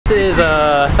This is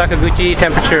Sakaguchi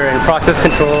temperature and process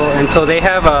control, and so they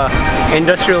have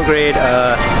industrial grade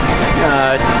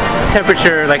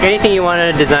temperature, like anything you want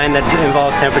to design that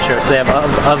involves temperature. So they have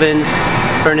ovens,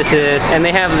 furnaces, and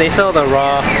they sell the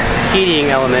raw heating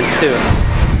elements too.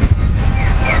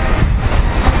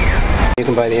 You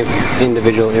can buy the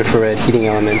individual infrared heating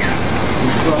elements,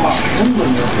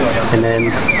 and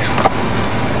then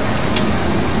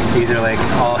these are like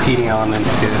all heating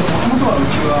elements too.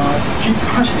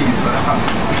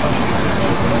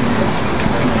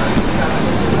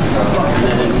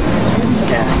 And then,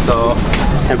 yeah, so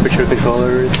temperature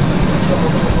controllers.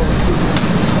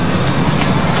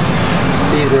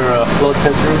 These are float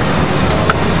sensors.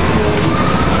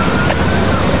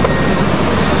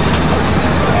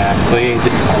 Yeah, so you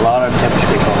just a lot of temperature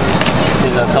controllers.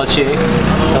 There's a Peltier.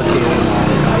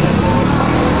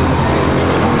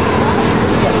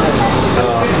 So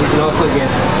you can also get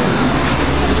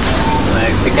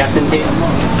like the captain tape.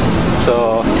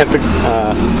 So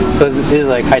so this is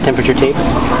like high temperature tape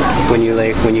when you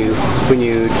tie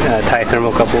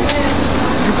thermocouples.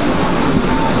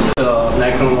 So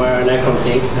nichrome wire, nichrome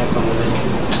tape, nichrome ribbon.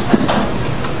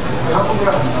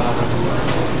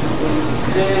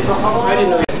 I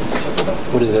didn't know.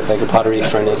 What is it, like a pottery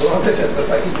furnace?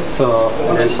 So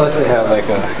and then plus they have like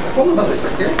a.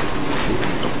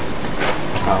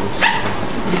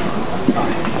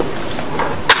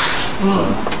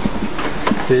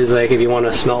 This is like if you want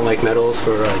to smelt like metals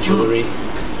for jewelry,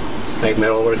 like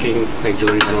metalworking, like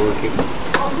jewelry metalworking.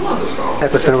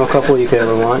 Type of thermocouple you could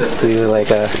ever want. So these are like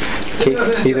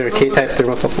these are K-type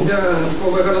thermocouples.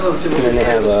 And then they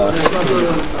have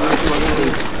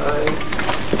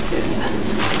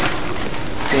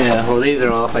yeah, well these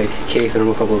are all like K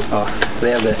thermocouples off. So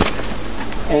they have the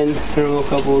N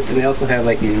thermocouples, and they also have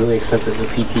like these really expensive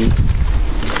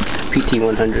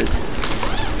PT100s.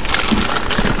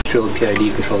 Industrial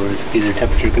PID controllers. These are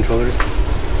temperature controllers.